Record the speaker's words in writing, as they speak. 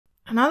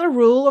Another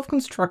rule of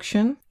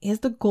construction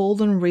is the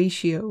golden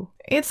ratio.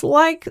 It's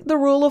like the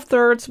rule of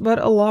thirds, but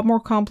a lot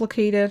more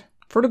complicated.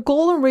 For the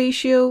golden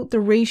ratio, the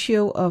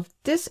ratio of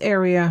this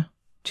area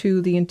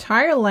to the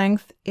entire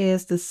length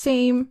is the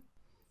same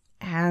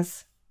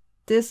as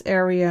this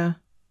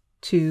area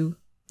to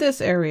this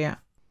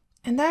area.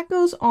 And that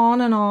goes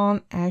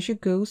on as you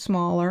go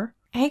smaller.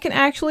 And you can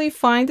actually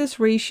find this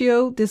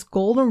ratio, this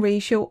golden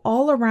ratio,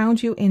 all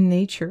around you in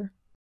nature.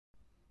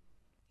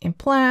 In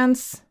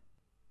plants,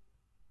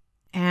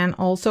 and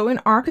also in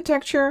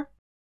architecture.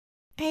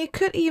 And you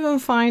could even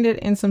find it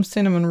in some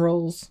cinnamon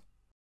rolls.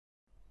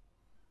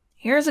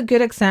 Here's a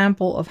good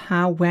example of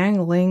how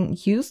Wang Ling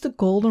used the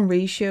golden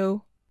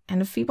ratio and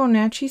the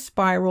Fibonacci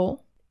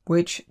spiral,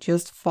 which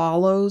just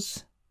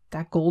follows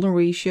that golden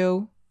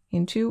ratio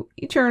into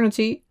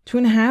eternity, to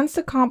enhance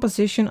the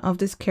composition of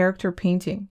this character painting.